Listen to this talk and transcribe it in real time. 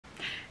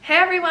Hey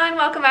everyone,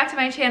 welcome back to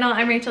my channel.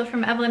 I'm Rachel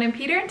from Evelyn and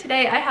Peter, and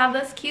today I have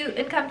this cute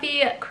and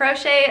comfy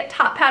crochet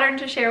top pattern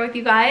to share with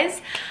you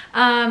guys.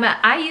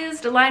 I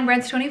used Line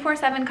Brent's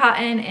 24/7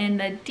 cotton in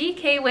the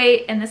DK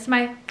weight, and this is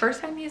my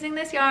first time using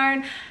this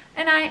yarn,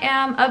 and I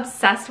am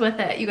obsessed with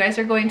it. You guys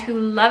are going to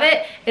love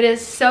it. It is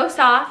so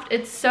soft,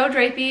 it's so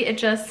drapey, it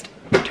just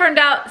turned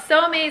out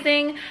so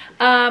amazing.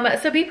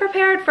 So be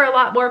prepared for a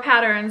lot more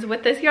patterns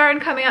with this yarn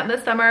coming up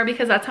this summer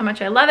because that's how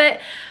much I love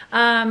it.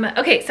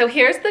 Okay, so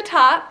here's the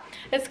top.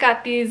 It's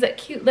got these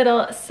cute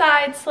little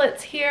side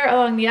slits here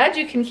along the edge.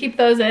 You can keep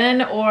those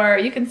in, or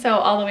you can sew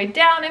all the way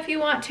down if you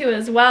want to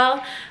as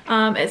well.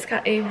 It's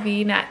got a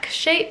V-neck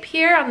shape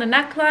here on the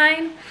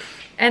neckline.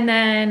 And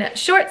then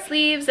short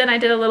sleeves, and I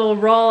did a little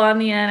roll on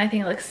the end. I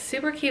think it looks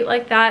super cute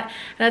like that.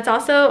 And it's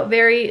also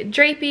very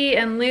drapey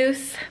and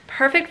loose,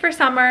 perfect for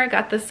summer.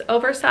 Got this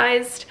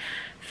oversized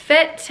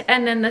fit,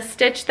 and then the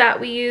stitch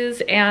that we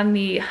use and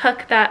the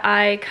hook that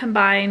I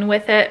combine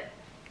with it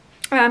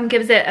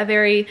gives it a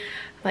very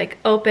like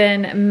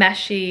open,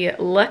 meshy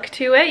look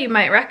to it. You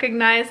might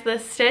recognize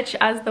this stitch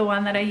as the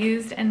one that I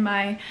used in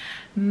my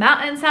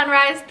mountain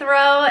sunrise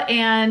throw,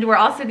 and we're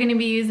also going to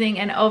be using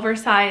an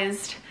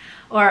oversized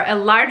or a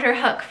larger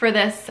hook for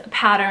this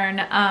pattern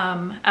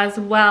as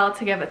well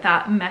to give it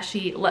that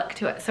meshy look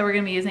to it. So we're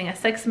going to be using a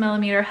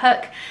 6mm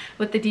hook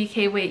with the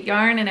DK weight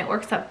yarn, and it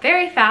works up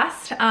very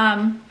fast.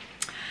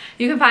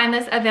 You can find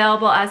this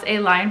available as a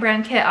line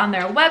brand kit on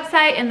their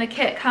website, and the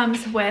kit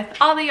comes with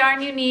all the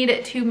yarn you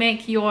need to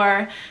make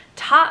your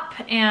top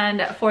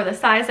and for the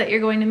size that you're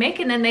going to make,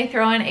 and then they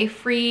throw in a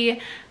free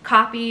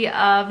copy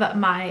of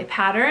my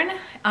pattern.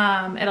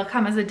 It'll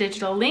come as a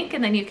digital link,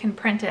 and then you can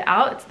print it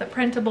out. It's the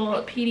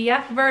printable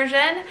PDF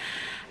version.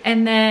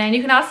 And then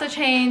you can also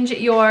change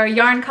your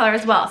yarn color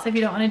as well. So if you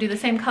don't want to do the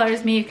same color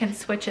as me, you can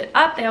switch it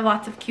up. They have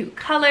lots of cute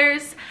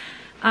colors.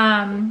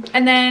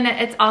 And then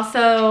it's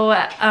also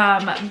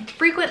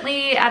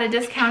frequently at a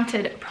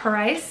discounted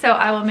price, so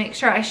I will make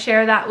sure I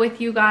share that with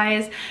you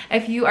guys.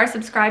 If you are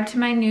subscribed to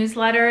my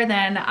newsletter,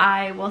 then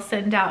I will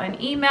send out an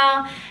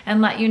email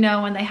and let you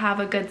know when they have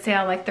a good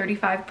sale, like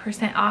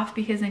 35% off,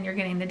 because then you're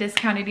getting the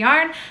discounted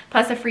yarn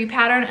plus a free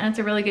pattern, and it's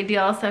a really good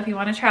deal. So if you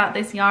want to try out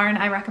this yarn,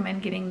 I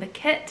recommend getting the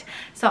kit.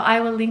 So I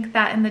will link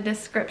that in the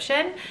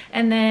description.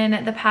 And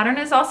then the pattern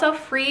is also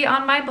free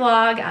on my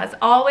blog as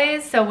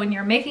always. So when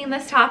you're making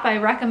this top, I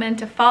recommend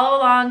to follow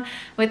along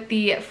with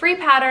the free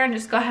pattern.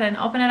 Just go ahead and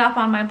open it up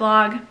on my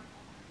blog.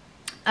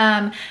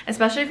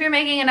 Especially if you're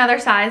making another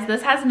size.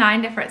 This has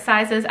 9 different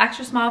sizes,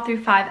 extra small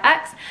through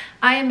 5X.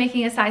 I am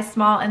making a size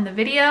small in the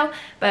video,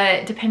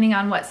 but depending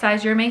on what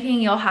size you're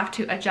making, you'll have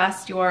to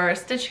adjust your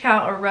stitch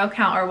count or row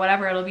count or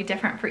whatever. It'll be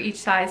different for each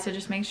size, so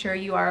just make sure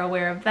you are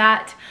aware of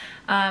that.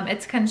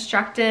 It's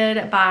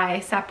constructed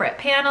by separate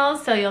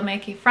panels, so you'll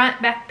make a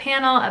front back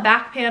panel, a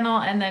back panel,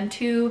 and then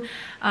 2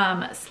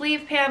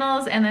 sleeve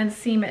panels, and then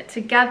seam it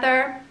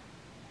together.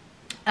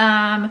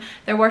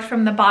 They're worked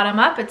from the bottom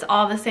up. It's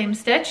all the same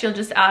stitch. You'll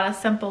just add a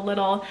simple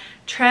little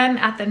trim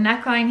at the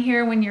neckline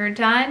here when you're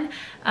done.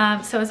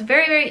 So it's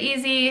very, very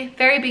easy,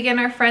 very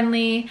beginner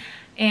friendly,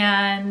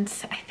 and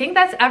I think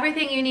that's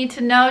everything you need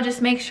to know.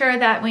 Just make sure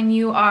that when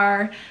you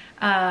are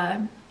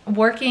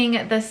working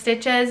the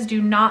stitches,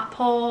 do not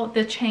pull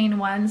the chain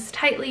ones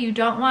tightly. You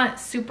don't want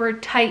super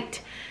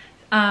tight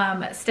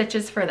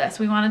stitches for this.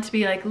 We want it to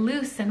be like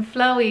loose and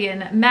flowy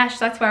and mesh.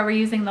 That's why we're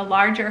using the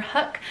larger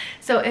hook.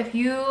 So if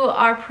you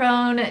are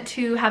prone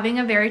to having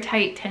a very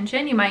tight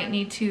tension, you might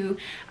need to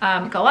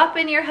go up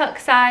in your hook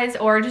size,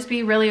 or just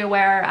be really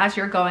aware as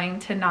you're going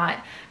to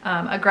not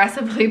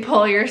aggressively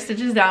pull your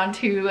stitches down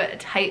too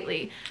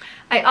tightly.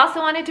 I also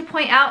wanted to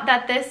point out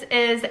that this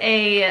is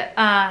a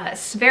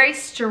very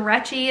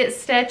stretchy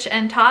stitch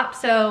and top,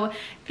 so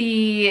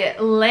the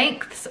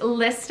lengths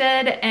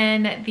listed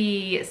in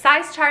the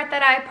size chart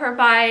that I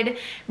provide,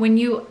 when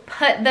you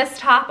put this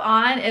top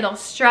on, it'll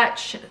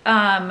stretch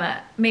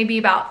maybe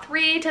about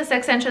 3 to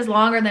 6 inches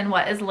longer than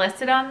what is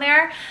listed on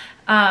there.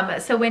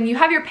 So when you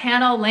have your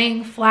panel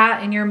laying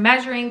flat and you're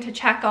measuring to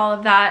check all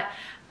of that,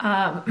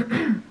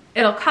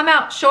 it'll come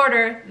out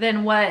shorter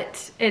than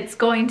what it's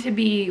going to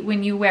be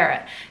when you wear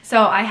it.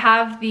 So I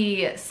have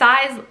the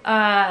size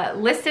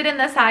listed in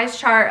the size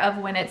chart of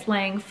when it's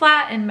laying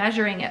flat and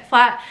measuring it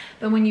flat,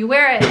 but when you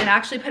wear it and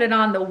actually put it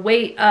on, the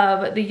weight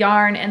of the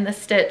yarn and the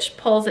stitch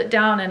pulls it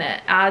down and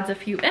it adds a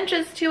few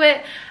inches to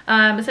it.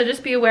 So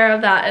just be aware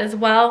of that as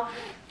well.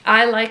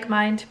 I like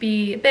mine to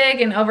be big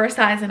and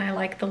oversized, and I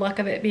like the look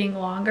of it being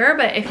longer,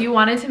 but if you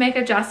wanted to make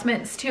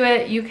adjustments to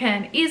it, you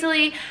can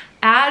easily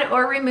add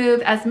or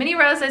remove as many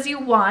rows as you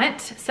want.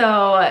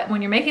 So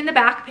when you're making the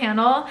back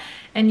panel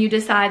and you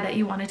decide that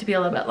you want it to be a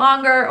little bit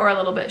longer or a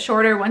little bit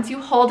shorter, once you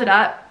hold it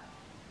up,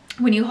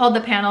 when you hold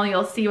the panel,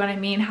 you'll see what I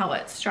mean, how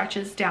it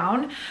stretches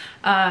down.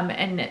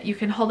 And you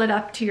can hold it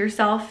up to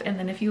yourself, and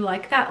then if you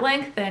like that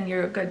length, then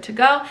you're good to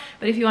go.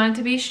 But if you want it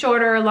to be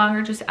shorter or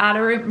longer, just add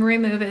or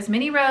remove as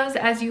many rows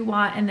as you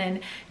want, and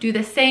then do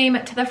the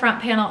same to the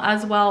front panel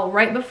as well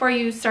right before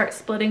you start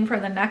splitting for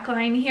the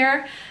neckline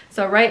here.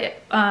 So right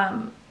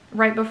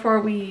before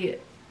we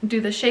do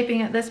the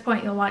shaping at this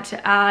point, you'll want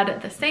to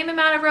add the same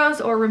amount of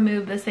rows or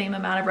remove the same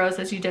amount of rows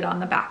as you did on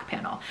the back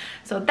panel.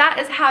 So that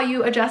is how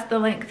you adjust the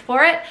length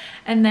for it.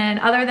 And then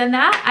other than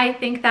that, I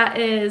think that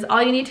is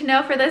all you need to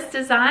know for this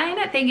design.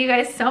 Thank you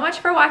guys so much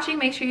for watching.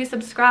 Make sure you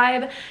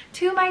subscribe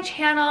to my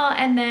channel.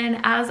 And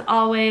then as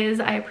always,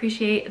 I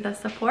appreciate the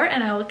support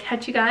and I will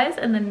catch you guys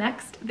in the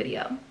next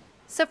video.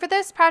 So for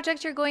this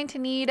project, you're going to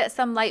need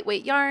some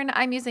lightweight yarn.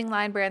 I'm using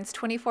Line Brand's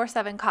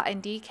 24/7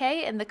 Cotton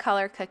DK in the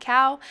color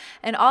Cacao,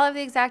 and all of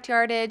the exact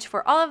yardage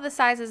for all of the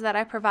sizes that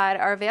I provide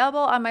are available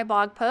on my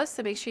blog post,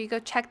 so make sure you go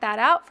check that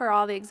out for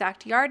all the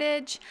exact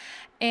yardage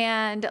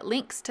and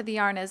links to the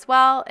yarn as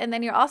well. And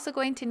then you're also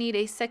going to need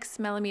a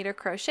 6mm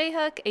crochet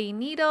hook, a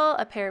needle,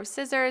 a pair of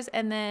scissors,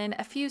 and then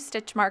a few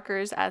stitch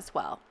markers as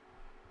well.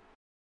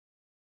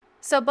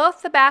 So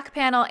both the back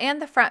panel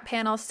and the front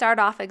panel start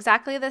off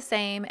exactly the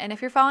same, and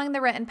if you're following the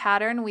written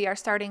pattern, we are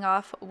starting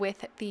off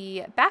with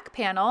the back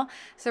panel.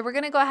 So we're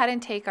going to go ahead and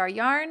take our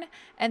yarn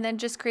and then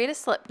just create a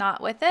slip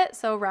knot with it.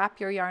 So wrap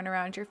your yarn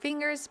around your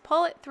fingers,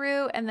 pull it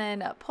through, and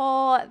then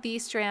pull the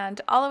strand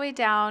all the way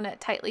down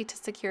tightly to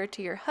secure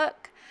to your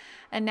hook.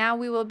 And now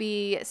we will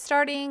be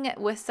starting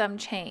with some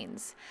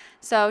chains.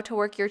 So to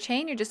work your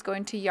chain, you're just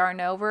going to yarn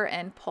over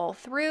and pull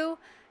through,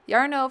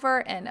 yarn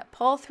over and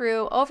pull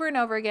through over and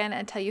over again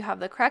until you have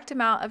the correct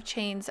amount of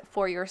chains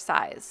for your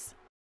size.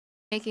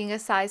 Making a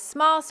size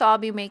small, so I'll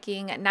be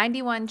making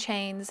 91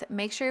 chains.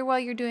 Make sure while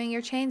you're doing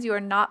your chains, you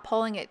are not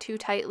pulling it too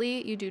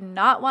tightly. You do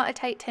not want a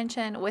tight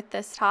tension with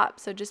this top,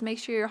 so just make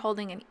sure you're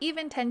holding an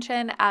even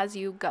tension as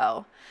you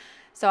go.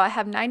 So I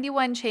have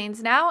 91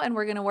 chains now, and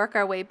we're going to work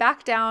our way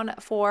back down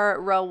for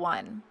row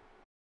 1.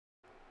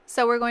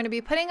 So we're going to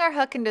be putting our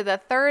hook into the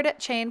third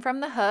chain from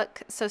the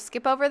hook. So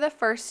skip over the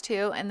first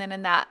two, and then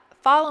in that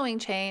following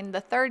chain, the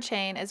third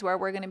chain is where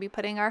we're going to be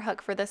putting our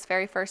hook for this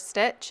very first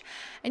stitch.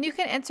 And you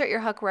can insert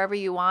your hook wherever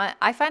you want.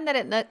 I find that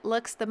it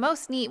looks the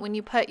most neat when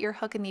you put your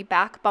hook in the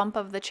back bump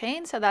of the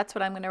chain, so that's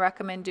what I'm going to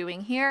recommend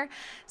doing here.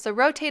 So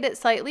rotate it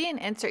slightly and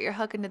insert your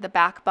hook into the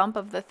back bump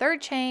of the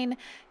third chain,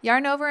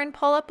 yarn over and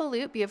pull up a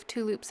loop. You have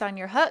 2 loops on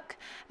your hook,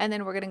 and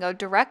then we're going to go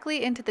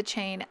directly into the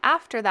chain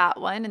after that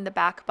one in the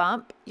back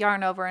bump,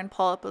 yarn over and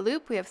pull up a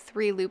loop. We have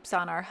 3 loops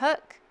on our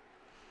hook.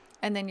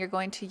 And then you're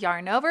going to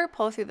yarn over,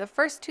 pull through the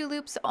first 2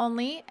 loops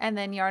only, and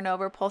then yarn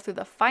over, pull through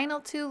the final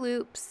 2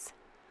 loops,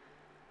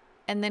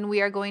 and then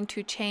we are going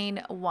to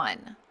chain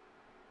 1.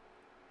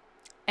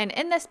 And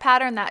in this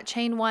pattern, that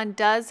chain 1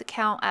 does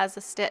count as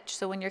a stitch.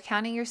 So when you're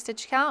counting your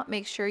stitch count,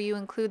 make sure you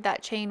include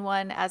that chain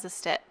 1 as a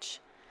stitch.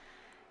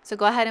 So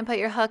go ahead and put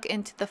your hook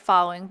into the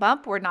following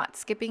bump. We're not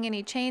skipping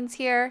any chains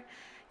here.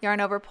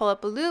 Yarn over, pull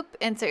up a loop,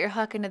 insert your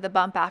hook into the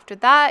bump after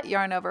that,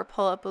 yarn over,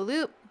 pull up a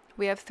loop.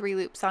 We have 3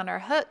 loops on our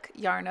hook,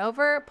 yarn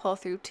over, pull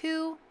through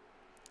 2,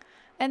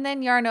 and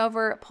then yarn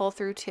over, pull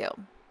through 2.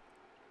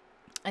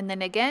 And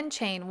then again,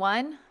 chain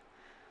 1.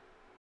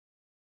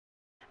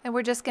 And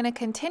we're just going to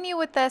continue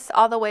with this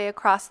all the way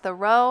across the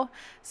row.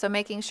 So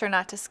making sure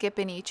not to skip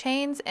any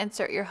chains,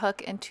 insert your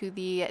hook into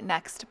the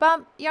next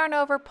bump, yarn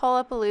over, pull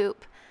up a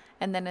loop,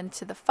 and then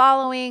into the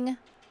following,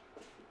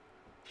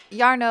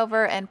 yarn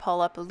over and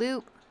pull up a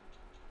loop.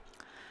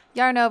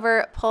 Yarn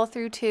over, pull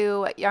through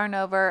 2, yarn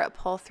over,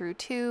 pull through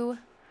 2,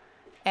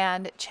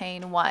 and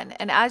chain 1.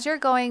 And as you're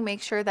going,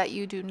 make sure that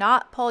you do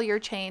not pull your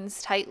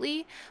chains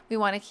tightly. We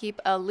want to keep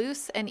a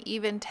loose and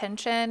even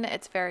tension.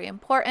 It's very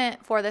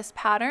important for this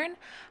pattern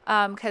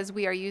because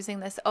we are using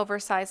this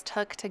oversized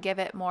hook to give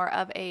it more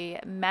of a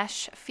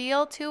mesh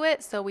feel to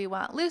it. So we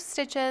want loose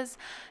stitches,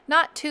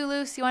 not too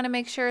loose. You want to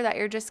make sure that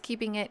you're just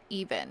keeping it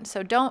even.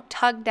 So don't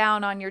tug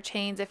down on your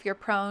chains if you're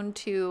prone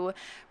to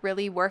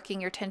really working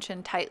your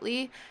tension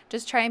tightly.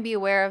 Just try and be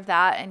aware of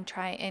that and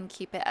try and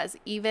keep it as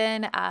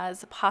even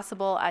as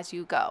possible as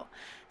you go.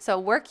 So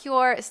work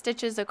your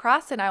stitches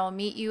across, and I will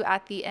meet you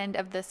at the end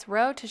of this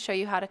row to show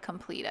you how to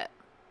complete it.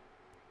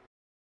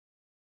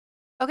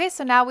 Okay,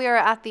 so now we are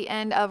at the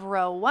end of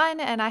row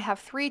 1 and I have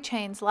 3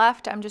 chains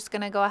left. I'm just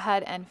going to go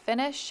ahead and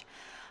finish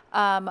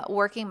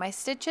working my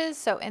stitches.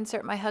 So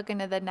insert my hook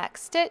into the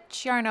next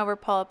stitch, yarn over,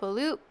 pull up a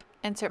loop,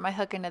 insert my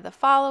hook into the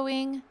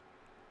following,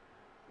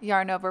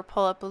 yarn over,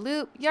 pull up a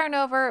loop, yarn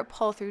over,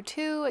 pull through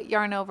 2,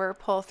 yarn over,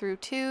 pull through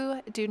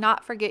 2. Do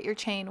not forget your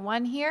chain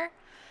 1 here.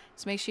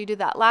 So make sure you do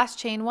that last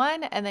chain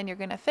 1, and then you're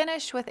going to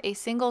finish with a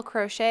single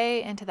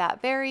crochet into that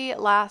very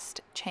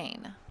last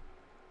chain.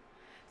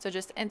 So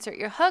just insert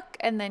your hook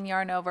and then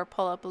yarn over,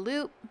 pull up a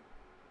loop,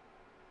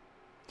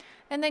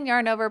 and then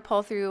yarn over,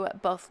 pull through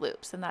both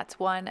loops, and that's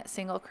 1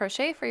 single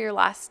crochet for your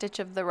last stitch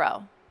of the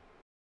row.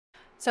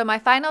 So my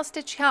final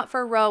stitch count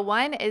for row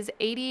 1 is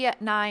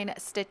 89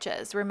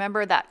 stitches.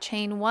 Remember that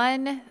chain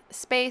 1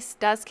 space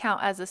does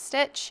count as a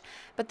stitch,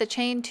 but the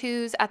chain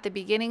 2s at the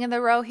beginning of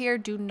the row here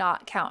do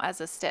not count as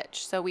a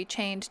stitch. So we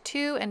chained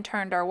 2 and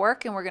turned our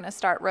work, and we're going to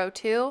start row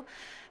 2.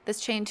 This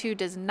chain 2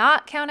 does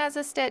not count as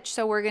a stitch,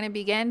 so we're going to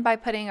begin by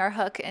putting our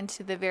hook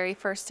into the very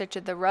first stitch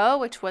of the row,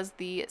 which was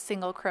the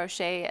single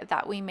crochet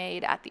that we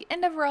made at the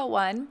end of row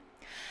 1.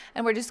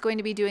 And we're just going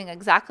to be doing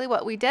exactly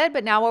what we did,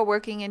 but now we're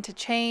working into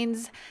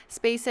chains,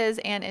 spaces,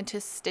 and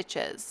into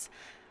stitches.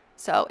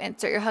 So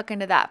insert your hook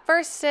into that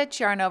first stitch,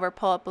 yarn over,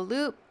 pull up a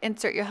loop,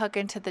 insert your hook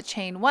into the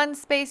chain 1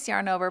 space,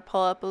 yarn over,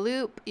 pull up a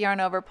loop, yarn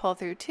over, pull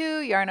through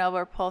 2, yarn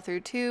over, pull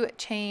through 2,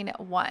 chain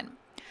 1.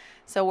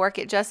 So work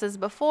it just as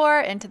before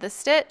into the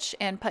stitch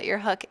and put your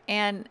hook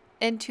and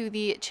into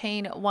the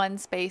chain 1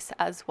 space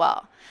as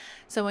well.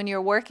 So when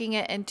you're working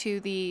it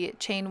into the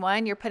chain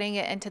 1, you're putting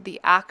it into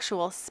the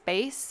actual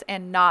space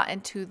and not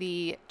into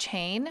the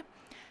chain.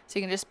 So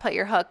you can just put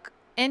your hook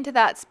into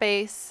that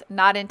space,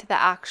 not into the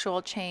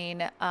actual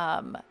chain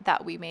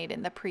that we made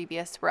in the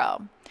previous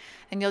row.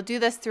 And you'll do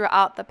this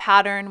throughout the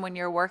pattern when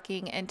you're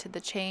working into the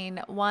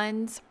chain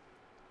 1s.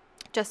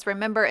 Just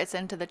remember it's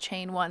into the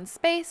chain 1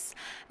 space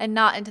and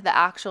not into the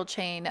actual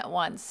chain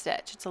 1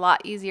 stitch. It's a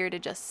lot easier to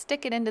just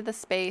stick it into the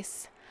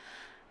space.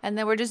 And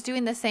then we're just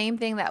doing the same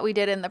thing that we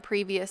did in the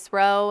previous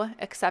row,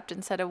 except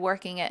instead of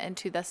working it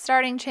into the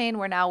starting chain,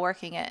 we're now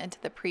working it into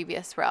the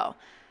previous row.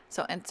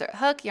 So insert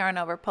hook, yarn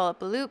over, pull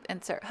up a loop,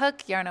 insert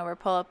hook, yarn over,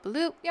 pull up a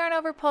loop, yarn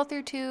over, pull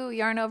through 2,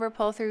 yarn over,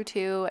 pull through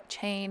 2,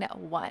 chain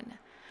 1.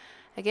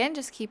 Again,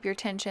 just keep your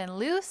tension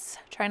loose.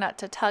 Try not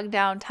to tug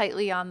down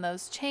tightly on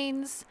those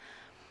chains.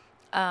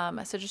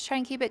 So just try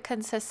and keep it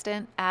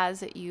consistent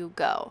as you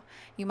go.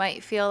 You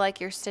might feel like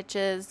your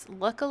stitches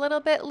look a little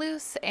bit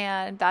loose,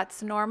 and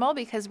that's normal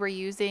because we're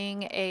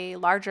using a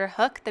larger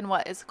hook than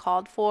what is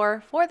called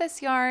for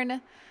this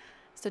yarn.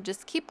 So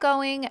just keep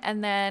going,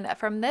 and then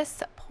from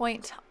this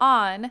point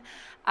on,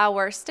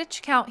 our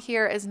stitch count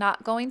here is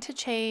not going to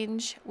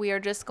change. We are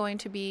just going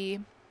to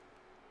be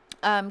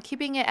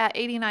keeping it at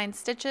 89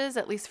 stitches,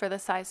 at least for the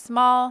size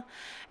small,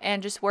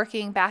 and just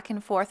working back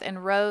and forth in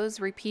rows,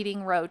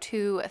 repeating row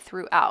 2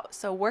 throughout.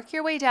 So work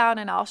your way down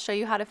and I'll show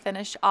you how to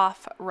finish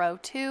off row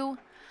 2.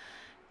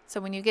 So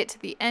when you get to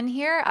the end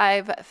here,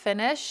 I've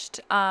finished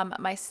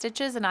my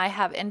stitches and I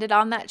have ended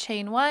on that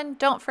chain 1.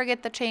 Don't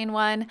forget the chain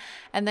 1,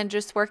 and then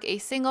just work a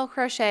single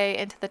crochet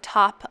into the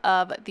top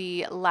of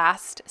the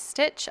last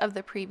stitch of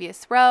the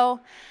previous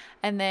row,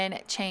 and then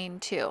chain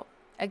 2.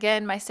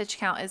 Again, my stitch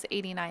count is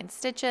 89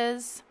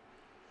 stitches.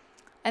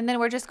 And then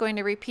we're just going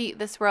to repeat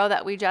this row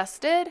that we just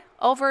did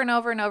over and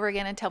over and over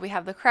again until we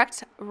have the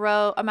correct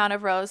amount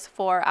of rows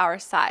for our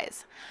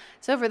size.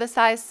 So for the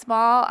size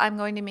small, I'm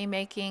going to be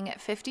making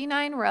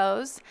 59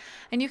 rows,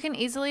 and you can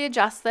easily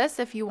adjust this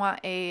if you want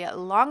a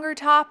longer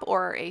top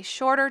or a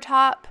shorter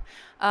top.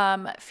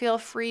 Feel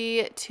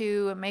free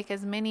to make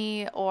as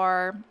many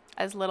or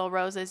as little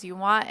rows as you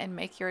want and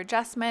make your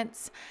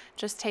adjustments.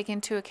 Just take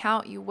into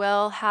account you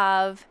will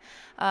have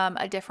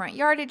a different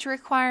yardage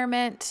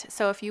requirement.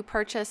 So if you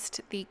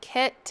purchased the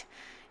kit,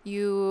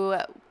 you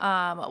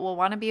will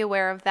want to be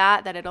aware of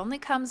that it only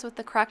comes with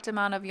the correct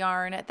amount of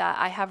yarn that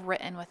I have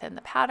written within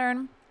the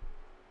pattern.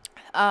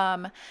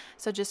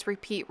 So just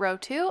repeat row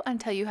 2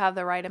 until you have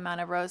the right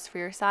amount of rows for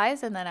your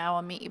size, and then I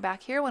will meet you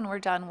back here when we're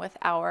done with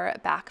our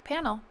back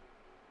panel.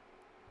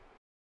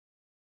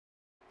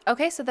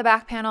 Okay, so the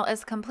back panel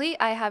is complete.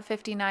 I have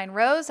 59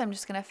 rows. I'm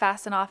just going to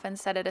fasten off and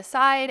set it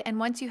aside. And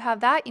once you have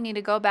that, you need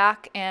to go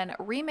back and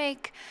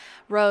remake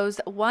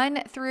rows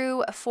 1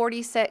 through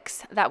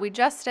 46 that we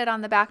just did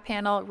on the back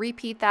panel.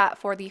 Repeat that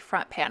for the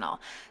front panel.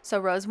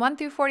 So rows 1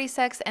 through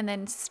 46, and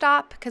then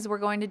stop because we're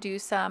going to do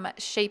some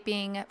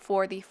shaping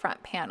for the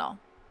front panel.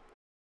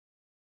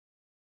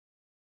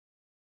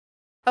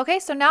 Okay,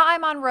 so now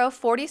I'm on row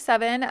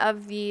 47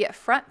 of the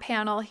front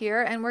panel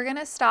here, and we're going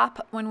to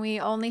stop when we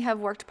only have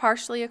worked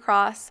partially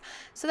across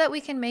so that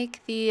we can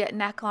make the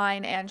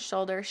neckline and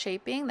shoulder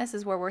shaping. This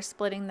is where we're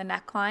splitting the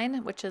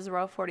neckline, which is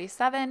row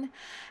 47.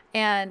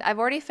 And I've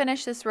already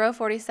finished this row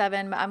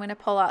 47, but I'm going to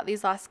pull out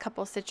these last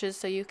couple stitches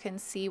so you can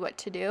see what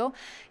to do.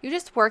 You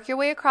just work your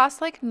way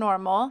across like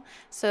normal.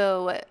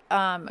 So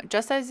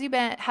just as you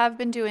have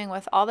been doing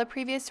with all the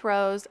previous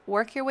rows,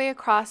 work your way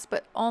across,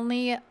 but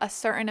only a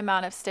certain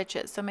amount of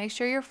stitches. So make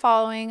sure you're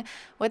following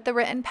with the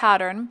written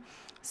pattern.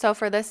 So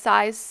for this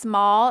size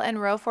small in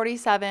row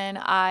 47,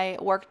 I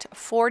worked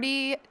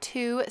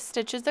 42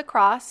 stitches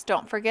across.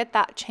 Don't forget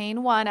that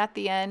chain 1 at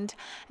the end,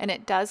 and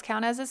it does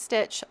count as a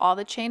stitch. All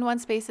the chain 1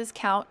 spaces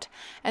count.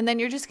 And then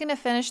you're just going to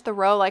finish the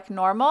row like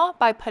normal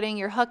by putting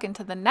your hook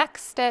into the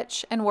next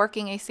stitch and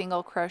working a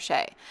single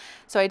crochet.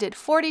 So I did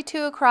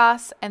 42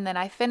 across, and then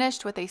I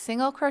finished with a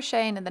single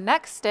crochet into the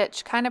next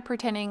stitch, kind of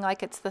pretending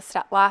like it's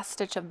the last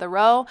stitch of the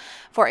row,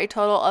 for a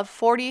total of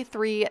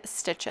 43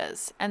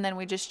 stitches. And then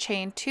we just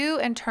chain 2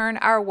 and turn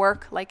our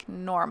work like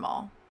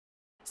normal.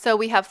 So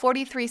we have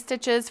 43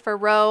 stitches for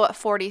row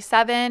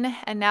 47,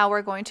 and now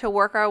we're going to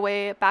work our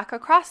way back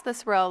across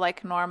this row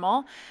like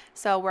normal.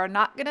 So we're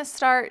not going to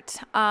start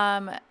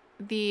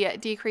the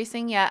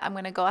decreasing yet. I'm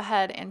going to go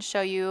ahead and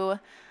show you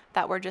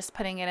that we're just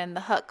putting it in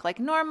the hook like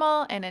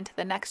normal and into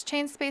the next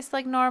chain space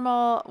like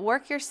normal.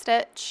 Work your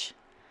stitch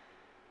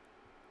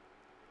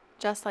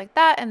just like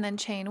that, and then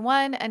chain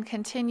 1 and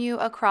continue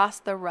across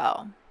the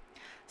row.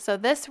 So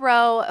this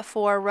row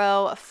for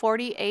row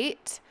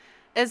 48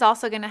 is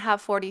also going to have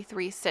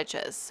 43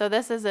 stitches. So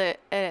this is an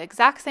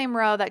exact same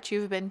row that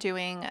you've been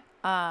doing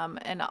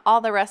and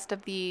all the rest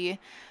of the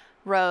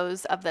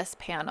rows of this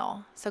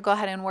panel. So go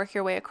ahead and work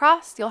your way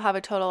across. You'll have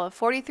a total of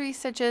 43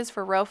 stitches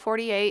for row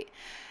 48,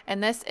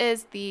 and this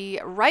is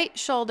the right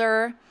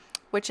shoulder,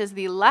 which is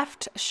the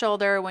left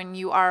shoulder when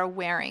you are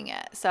wearing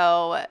it.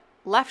 So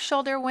left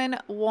shoulder when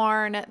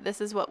worn,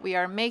 this is what we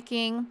are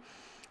making.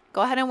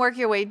 Go ahead and work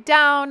your way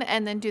down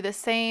and then do the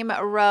same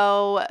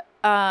row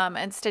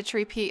and stitch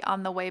repeat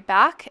on the way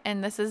back.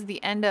 And this is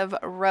the end of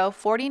row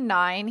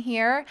 49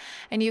 here.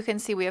 And you can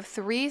see we have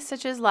 3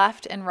 stitches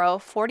left in row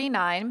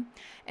 49.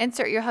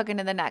 Insert your hook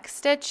into the next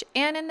stitch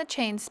and in the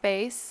chain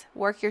space,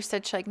 work your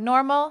stitch like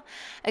normal,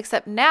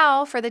 except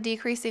now for the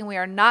decreasing, we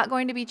are not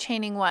going to be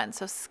chaining 1.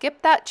 So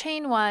skip that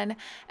chain 1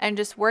 and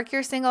just work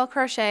your single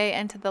crochet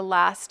into the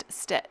last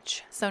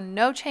stitch. So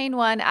no chain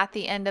 1 at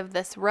the end of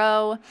this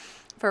row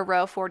for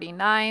row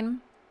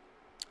 49.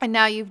 And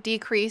now you've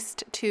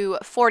decreased to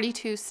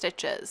 42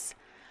 stitches.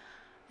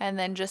 And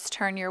then just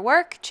turn your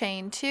work,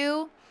 chain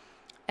 2,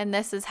 and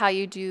this is how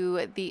you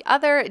do the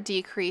other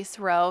decrease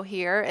row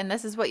here. And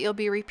this is what you'll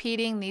be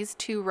repeating these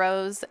 2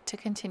 rows to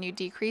continue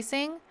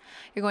decreasing.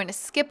 You're going to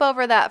skip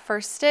over that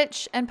first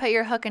stitch and put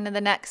your hook into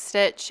the next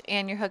stitch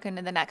and your hook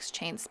into the next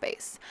chain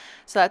space.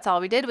 So that's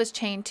all we did was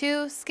chain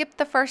 2, skip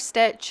the first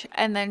stitch,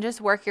 and then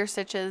just work your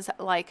stitches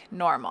like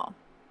normal.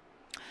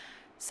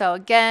 So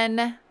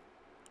again,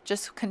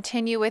 just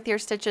continue with your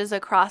stitches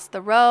across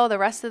the row. The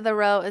rest of the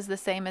row is the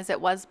same as it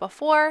was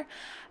before.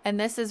 And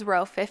this is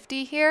row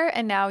 50 here.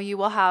 And now you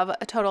will have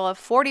a total of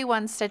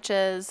 41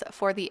 stitches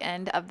for the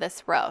end of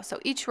this row. So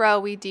each row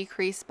we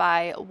decrease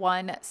by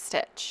 1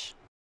 stitch.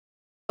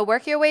 So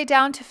work your way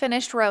down to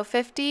finished row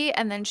 50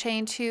 and then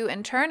chain 2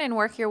 and turn and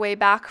work your way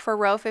back for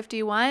row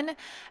 51.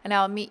 And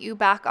I'll meet you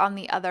back on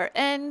the other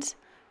end.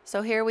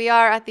 So here we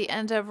are at the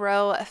end of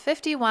row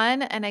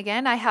 51. And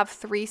again, I have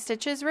 3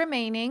 stitches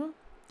remaining.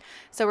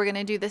 So we're going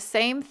to do the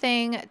same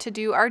thing to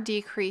do our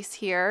decrease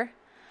here.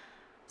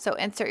 So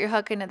insert your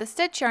hook into the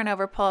stitch, yarn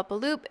over, pull up a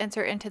loop,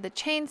 insert into the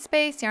chain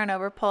space, yarn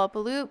over, pull up a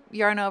loop,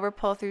 yarn over,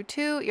 pull through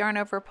 2, yarn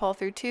over, pull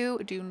through 2.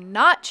 Do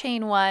not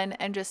chain 1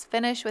 and just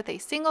finish with a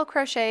single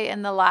crochet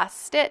in the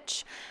last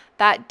stitch.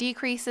 That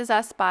decreases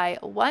us by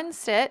 1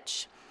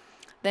 stitch.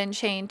 Then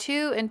chain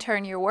 2 and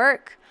turn your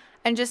work.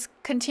 And just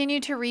continue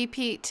to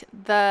repeat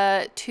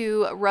the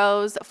 2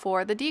 rows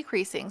for the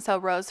decreasing. So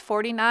rows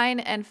 49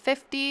 and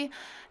 50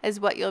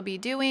 is what you'll be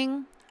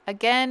doing.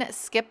 Again,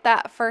 skip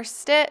that first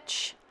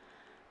stitch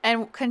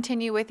and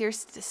continue with your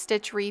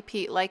stitch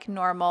repeat like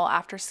normal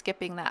after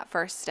skipping that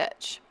first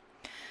stitch.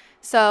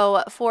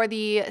 So for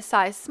the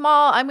size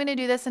small, I'm going to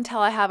do this until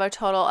I have a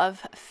total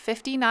of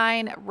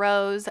 59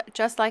 rows,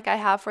 just like I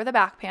have for the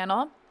back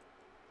panel.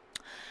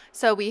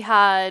 So we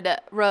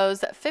had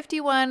rows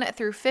 51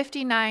 through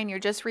 59. You're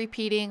just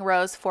repeating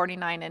rows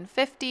 49 and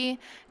 50,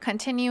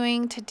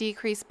 continuing to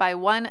decrease by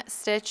 1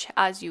 stitch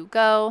as you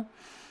go.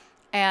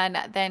 And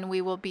then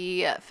we will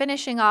be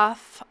finishing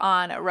off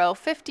on row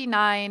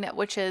 59,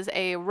 which is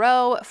a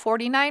row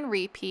 49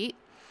 repeat.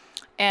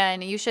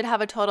 And you should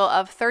have a total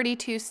of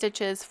 32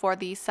 stitches for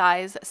the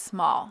size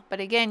small.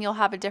 But again, you'll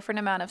have a different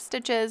amount of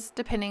stitches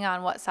depending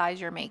on what size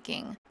you're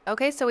making.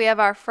 Okay, so we have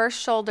our first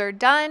shoulder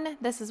done.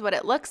 This is what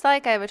it looks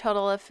like. I have a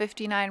total of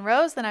 59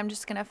 rows. Then I'm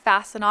just going to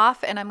fasten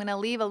off and I'm going to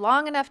leave a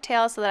long enough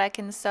tail so that I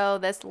can sew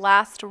this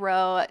last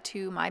row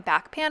to my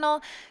back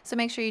panel. So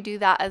make sure you do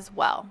that as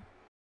well.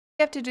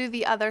 You have to do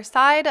the other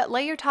side.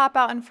 Lay your top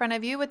out in front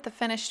of you with the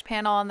finished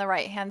panel on the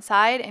right hand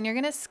side, and you're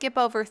going to skip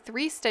over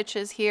 3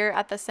 stitches here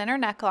at the center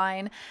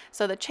neckline.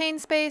 So the chain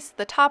space,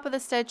 the top of the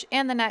stitch,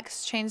 and the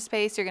next chain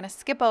space, you're going to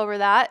skip over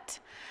that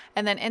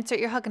and then insert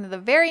your hook into the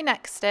very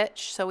next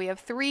stitch. So we have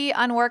 3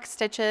 unworked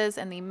stitches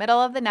in the middle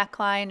of the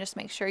neckline. Just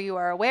make sure you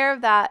are aware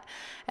of that,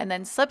 and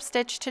then slip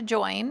stitch to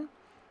join.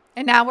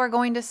 And now we're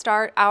going to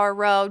start our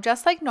row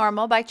just like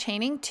normal by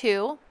chaining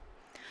 2.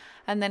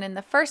 And then in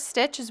the first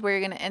stitch is where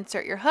you're going to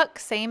insert your hook,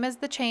 same as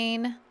the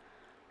chain,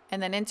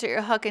 and then insert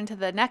your hook into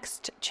the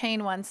next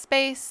chain 1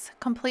 space,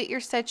 complete your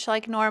stitch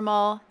like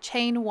normal,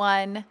 chain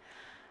 1,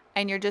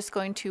 and you're just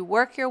going to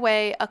work your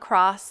way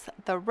across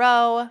the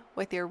row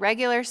with your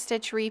regular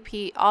stitch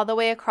repeat all the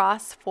way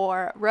across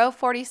for row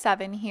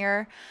 47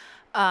 here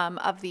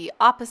of the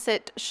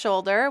opposite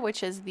shoulder,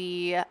 which is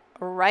the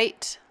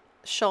right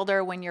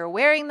shoulder when you're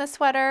wearing the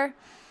sweater.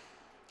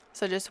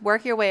 So just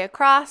work your way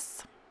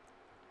across.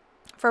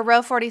 For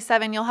row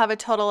 47, you'll have a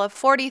total of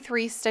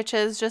 43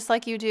 stitches, just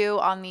like you do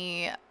on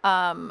the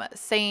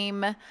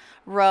same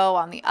row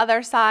on the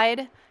other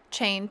side.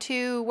 Chain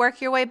 2, work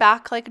your way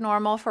back like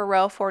normal for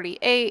row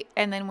 48,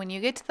 and then when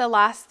you get to the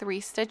last 3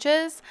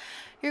 stitches,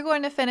 you're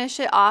going to finish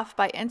it off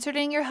by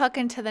inserting your hook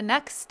into the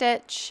next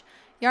stitch,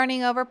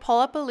 yarning over, pull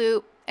up a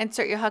loop,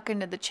 insert your hook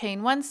into the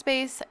chain 1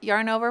 space,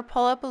 yarn over,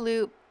 pull up a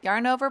loop,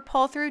 yarn over,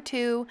 pull through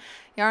 2,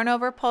 yarn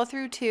over, pull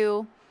through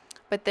 2,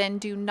 but then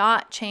do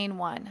not chain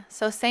 1.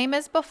 So same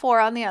as before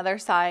on the other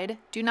side,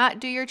 do not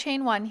do your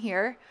chain 1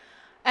 here.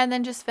 and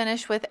then just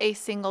finish with a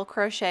single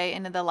crochet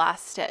into the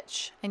last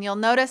stitch. And you'll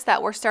notice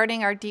that we're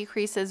starting our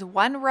decreases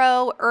 1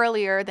 row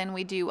earlier than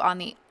we do on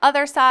the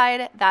other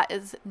side. That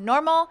is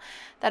normal.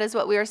 That is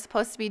what we are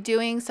supposed to be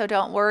doing, so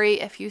don't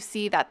worry if you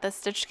see that the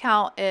stitch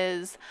count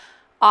is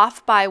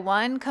off by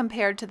 1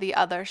 compared to the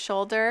other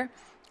shoulder.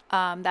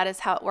 That is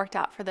how it worked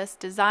out for this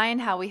design,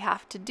 how we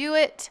have to do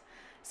it.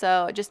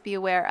 So just be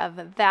aware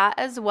of that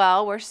as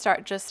well.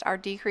 Our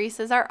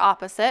decreases are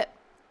opposite.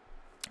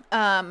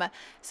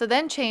 So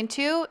then chain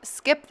 2,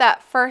 skip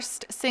that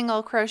first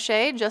single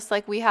crochet just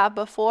like we have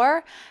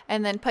before,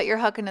 and then put your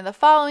hook into the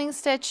following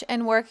stitch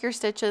and work your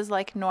stitches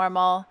like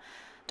normal.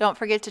 Don't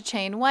forget to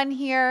chain 1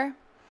 here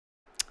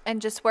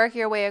and just work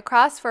your way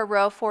across for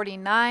row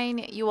 49.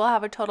 You will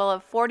have a total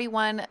of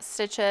 41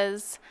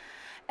 stitches.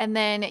 And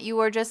then you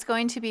are just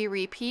going to be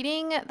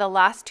repeating the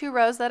last 2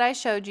 rows that I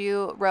showed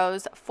you,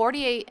 rows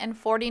 48 and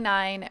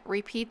 49.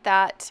 Repeat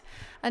that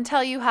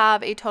until you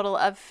have a total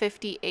of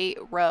 58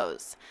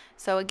 rows.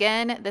 So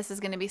again, this is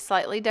going to be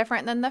slightly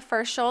different than the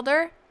first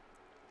shoulder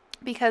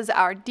because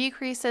our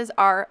decreases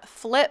are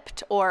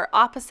flipped or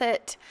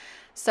opposite.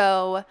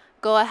 So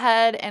go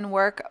ahead and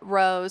work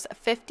rows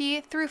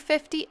 50 through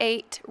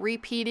 58,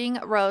 repeating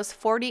rows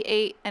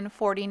 48 and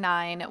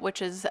 49,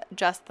 which is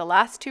just the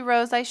last 2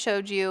 rows I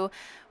showed you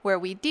where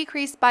we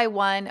decrease by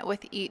 1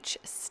 with each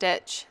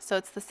stitch. So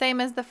it's the same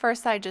as the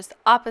first side, just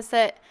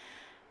opposite.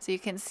 So you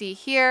can see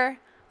here,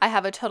 I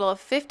have a total of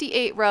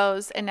 58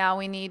 rows, and now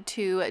we need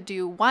to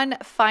do 1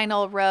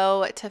 final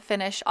row to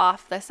finish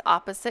off this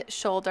opposite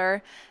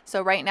shoulder.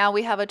 So right now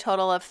we have a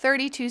total of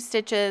 32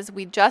 stitches.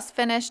 We just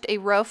finished a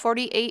row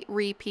 48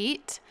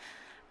 repeat,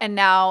 and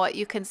now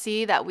you can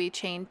see that we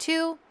chain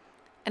 2.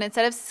 And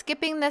instead of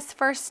skipping this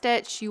first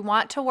stitch, you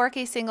want to work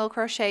a single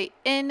crochet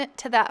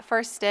into that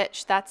first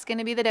stitch. That's going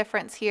to be the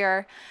difference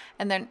here.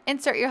 And then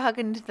insert your hook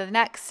into the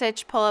next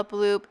stitch, pull up a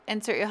loop,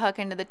 insert your hook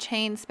into the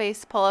chain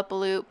space, pull up a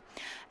loop,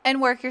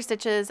 and work your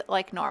stitches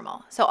like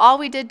normal. So all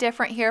we did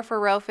different here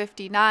for row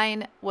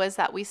 59 was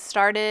that we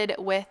started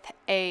with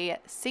a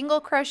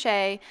single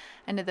crochet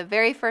into the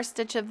very first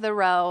stitch of the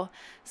row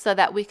so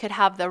that we could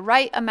have the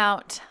right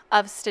amount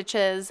of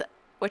stitches,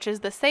 which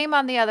is the same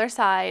on the other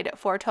side,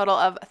 for a total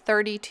of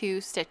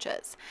 32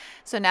 stitches.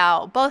 So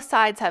now both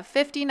sides have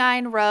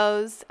 59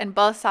 rows and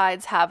both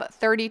sides have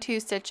 32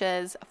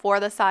 stitches for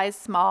the size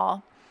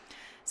small.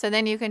 So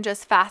then you can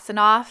just fasten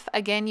off.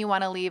 Again, you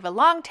want to leave a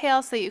long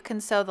tail so you can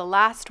sew the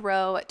last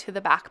row to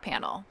the back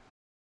panel.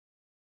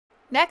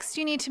 Next,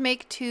 you need to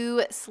make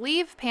 2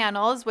 sleeve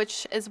panels,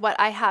 which is what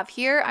I have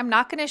here. I'm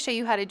not going to show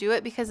you how to do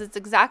it because it's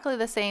exactly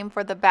the same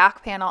for the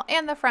back panel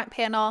and the front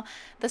panel.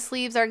 The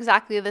sleeves are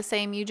exactly the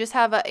same. You just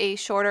have a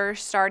shorter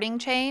starting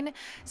chain.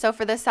 So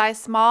for the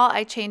size small,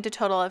 I chained a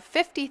total of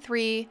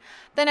 53.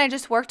 Then I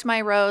just worked my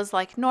rows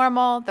like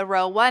normal. The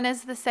row 1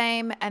 is the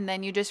same, and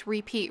then you just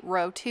repeat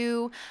row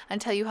 2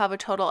 until you have a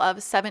total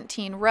of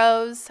 17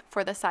 rows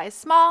for the size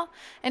small.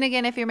 And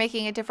again, if you're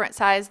making a different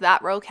size,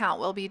 that row count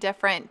will be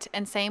different,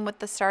 and same with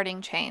the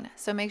starting chain.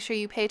 So make sure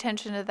you pay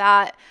attention to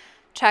that.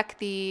 Check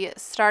the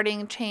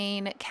starting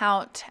chain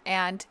count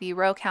and the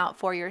row count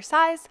for your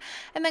size,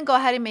 and then go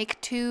ahead and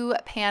make 2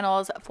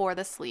 panels for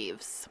the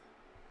sleeves.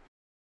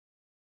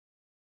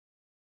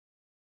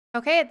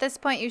 Okay, at this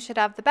point you should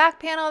have the back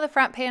panel, the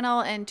front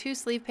panel, and 2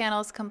 sleeve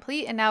panels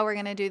complete, and now we're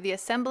going to do the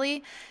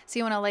assembly. So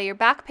you want to lay your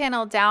back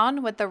panel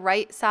down with the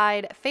right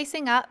side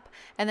facing up,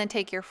 and then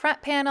take your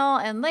front panel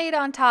and lay it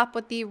on top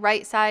with the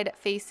right side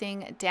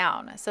facing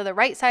down. So the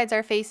right sides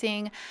are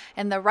facing,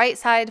 and the right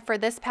side for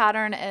this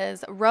pattern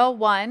is row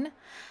 1.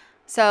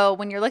 So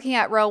when you're looking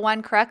at row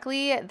 1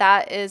 correctly,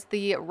 that is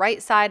the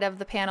right side of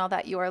the panel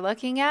that you are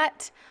looking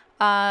at.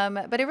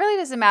 But it really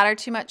doesn't matter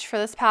too much for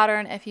this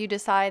pattern. If you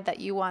decide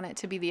that you want it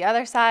to be the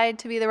other side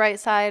to be the right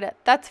side,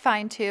 that's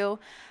fine too.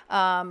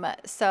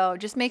 So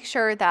just make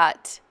sure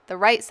that the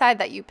right side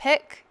that you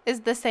pick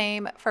is the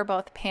same for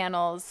both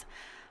panels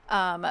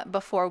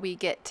before we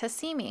get to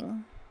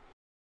seaming.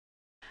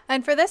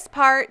 And for this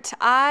part,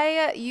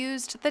 I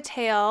used the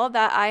tail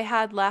that I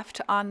had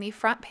left on the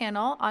front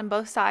panel on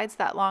both sides,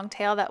 that long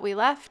tail that we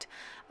left.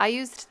 I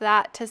used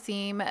that to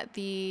seam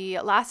the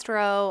last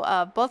row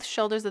of both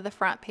shoulders of the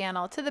front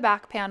panel to the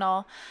back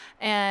panel,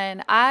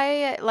 and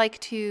I like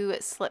to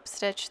slip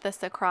stitch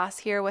this across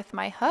here with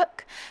my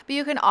hook, but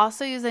you can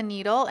also use a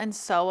needle and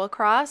sew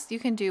across. You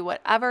can do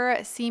whatever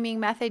seaming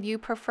method you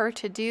prefer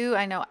to do.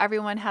 I know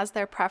everyone has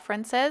their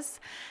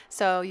preferences,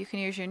 so you can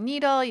use your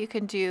needle, you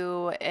can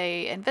do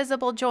an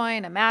invisible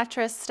join, a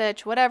mattress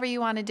stitch, whatever you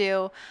want to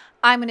do.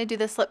 I'm going to do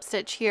the slip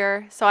stitch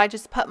here. So I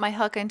just put my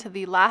hook into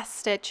the last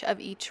stitch of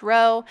each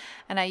row,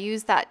 and I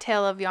use that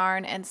tail of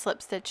yarn and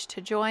slip stitch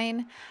to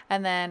join,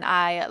 and then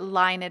I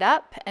line it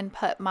up and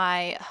put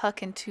my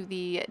hook into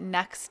the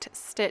next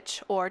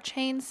stitch or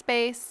chain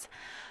space.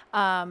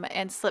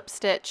 and slip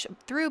stitch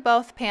through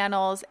both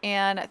panels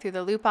and through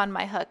the loop on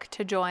my hook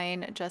to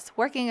join, just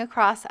working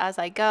across as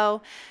I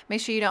go.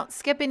 Make sure you don't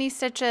skip any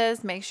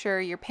stitches. Make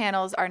sure your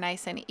panels are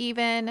nice and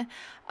even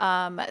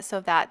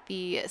so that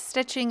the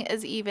stitching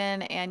is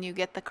even and you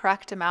get the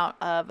correct amount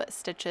of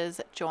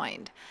stitches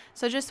joined.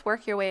 So just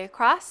work your way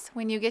across.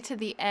 When you get to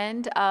the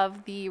end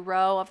of the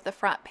row of the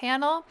front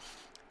panel,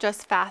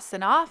 just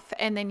fasten off,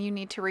 and then you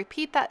need to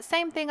repeat that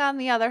same thing on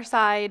the other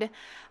side.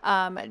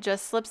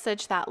 Just slip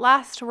stitch that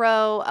last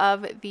row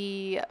of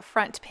the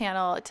front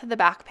panel to the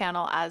back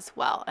panel as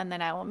well. And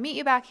then I will meet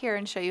you back here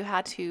and show you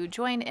how to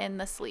join in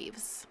the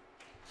sleeves.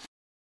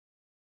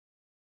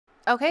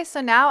 Okay,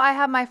 so now I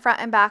have my front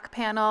and back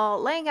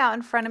panel laying out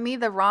in front of me.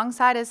 The wrong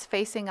side is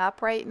facing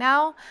up right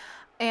now.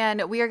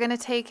 And we are going to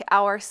take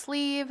our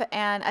sleeve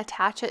and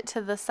attach it to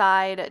the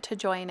side to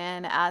join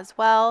in as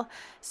well.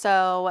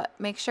 So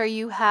make sure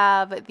you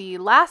have the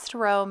last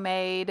row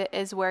made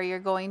is where you're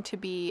going to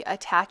be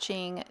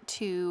attaching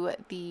to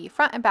the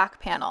front and back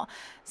panel.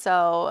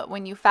 So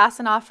when you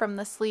fasten off from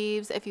the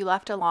sleeves, if you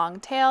left a long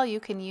tail,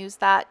 you can use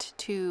that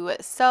to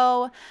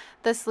sew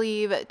the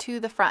sleeve to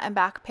the front and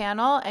back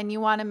panel. And you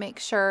want to make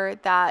sure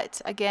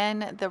that,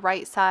 again, the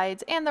right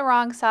sides and the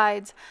wrong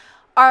sides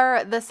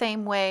are the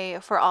same way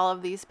for all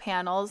of these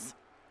panels.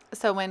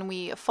 So when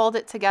we fold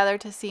it together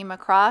to seam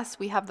across,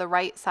 we have the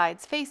right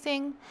sides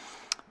facing.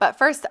 But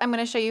first, I'm going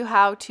to show you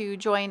how to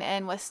join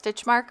in with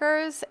stitch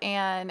markers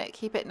and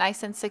keep it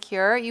nice and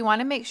secure. You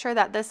want to make sure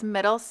that this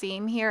middle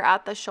seam here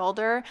at the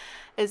shoulder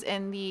is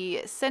in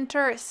the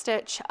center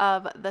stitch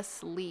of the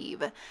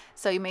sleeve.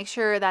 So you make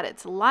sure that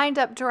it's lined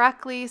up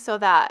directly so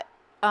that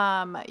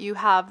you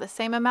have the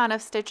same amount of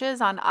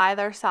stitches on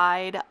either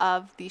side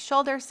of the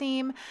shoulder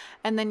seam,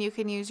 and then you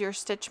can use your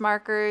stitch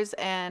markers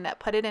and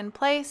put it in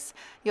place.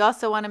 You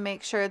also want to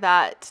make sure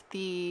that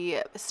the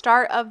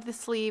start of the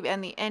sleeve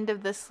and the end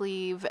of the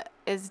sleeve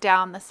is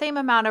down the same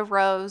amount of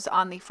rows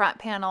on the front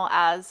panel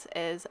as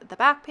is the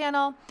back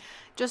panel,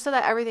 just so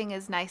that everything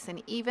is nice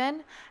and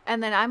even.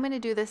 And then I'm going to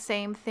do the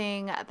same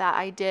thing that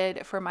I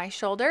did for my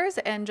shoulders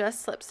and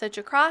just slip stitch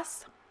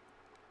across.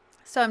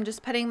 So I'm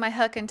just putting my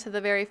hook into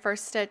the very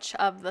first stitch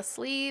of the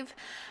sleeve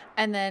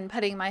and then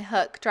putting my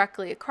hook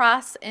directly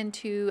across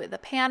into the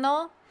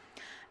panel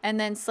and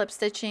then slip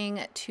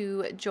stitching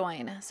to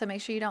join. So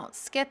make sure you don't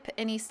skip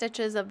any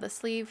stitches of the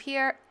sleeve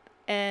here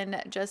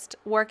and just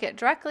work it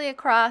directly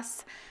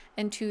across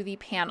into the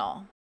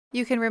panel.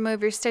 You can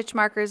remove your stitch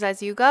markers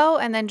as you go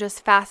and then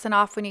just fasten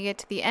off when you get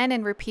to the end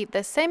and repeat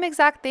the same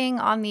exact thing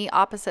on the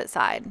opposite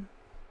side.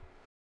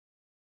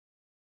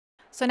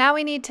 So now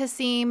we need to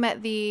seam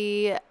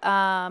the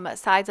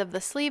sides of the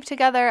sleeve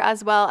together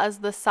as well as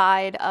the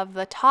side of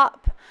the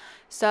top.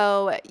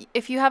 So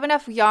if you have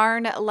enough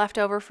yarn left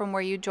over from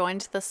where you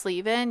joined the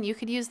sleeve in, you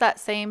could use that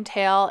same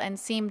tail and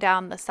seam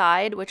down the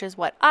side, which is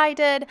what I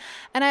did.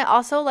 And I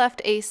also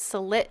left a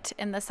slit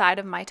in the side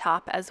of my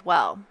top as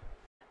well.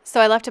 So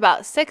I left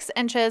about 6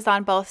 inches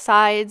on both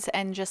sides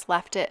and just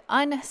left it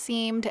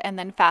unseamed and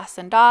then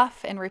fastened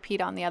off, and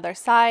repeat on the other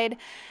side.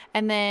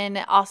 And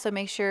then also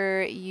make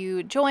sure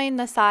you join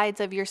the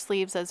sides of your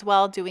sleeves as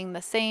well, doing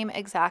the same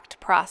exact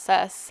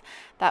process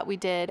that we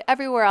did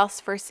everywhere else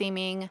for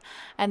seaming.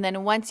 And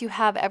then once you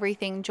have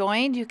everything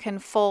joined, you can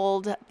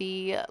fold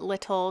the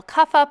little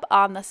cuff up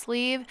on the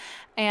sleeve,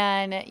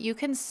 and you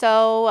can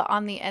sew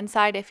on the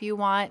inside if you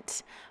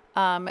want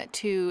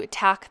to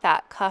tack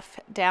that cuff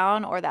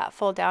down or that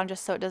fold down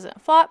just so it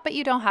doesn't flop, but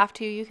you don't have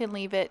to. You can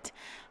leave it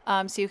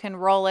so you can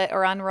roll it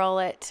or unroll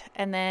it.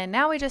 And then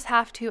now we just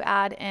have to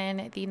add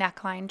in the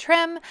neckline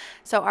trim.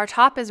 So our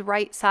top is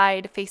right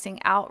side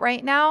facing out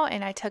right now,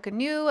 and I took a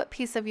new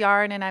piece of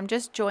yarn and I'm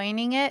just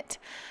joining it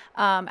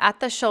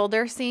at the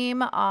shoulder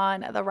seam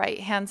on the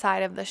right hand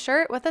side of the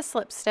shirt with a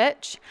slip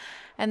stitch.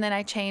 And then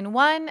I chain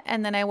 1,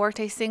 and then I worked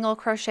a single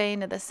crochet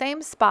into the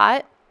same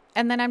spot.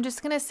 And then I'm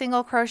just going to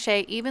single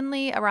crochet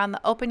evenly around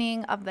the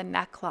opening of the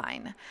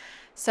neckline.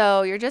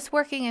 So you're just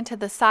working into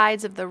the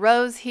sides of the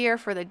rows here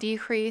for the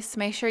decrease.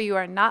 Make sure you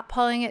are not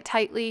pulling it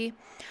tightly.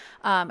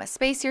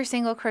 Space your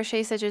single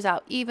crochet stitches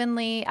out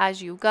evenly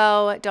as you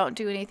go. Don't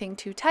do anything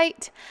too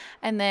tight.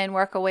 And then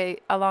work away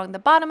along the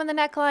bottom of the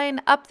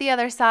neckline, up the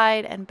other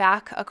side and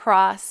back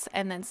across,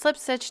 and then slip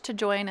stitch to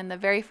join in the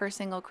very first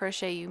single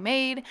crochet you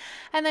made,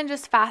 and then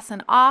just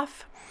fasten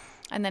off.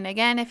 And then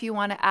again, if you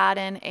want to add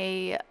in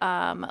a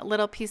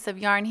little piece of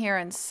yarn here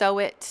and sew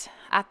it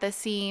at the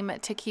seam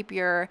to keep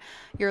your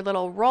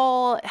little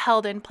roll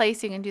held in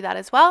place, you can do that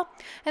as well.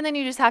 And then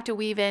you just have to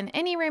weave in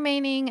any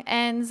remaining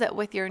ends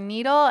with your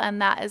needle,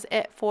 and that is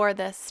it for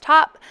this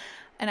top.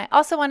 And I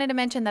also wanted to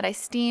mention that I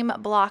steam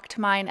blocked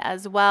mine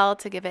as well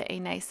to give it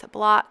a nice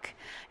block.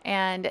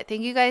 And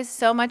thank you guys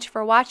so much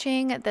for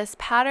watching this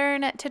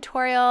pattern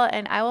tutorial,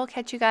 and I will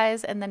catch you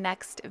guys in the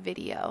next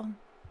video.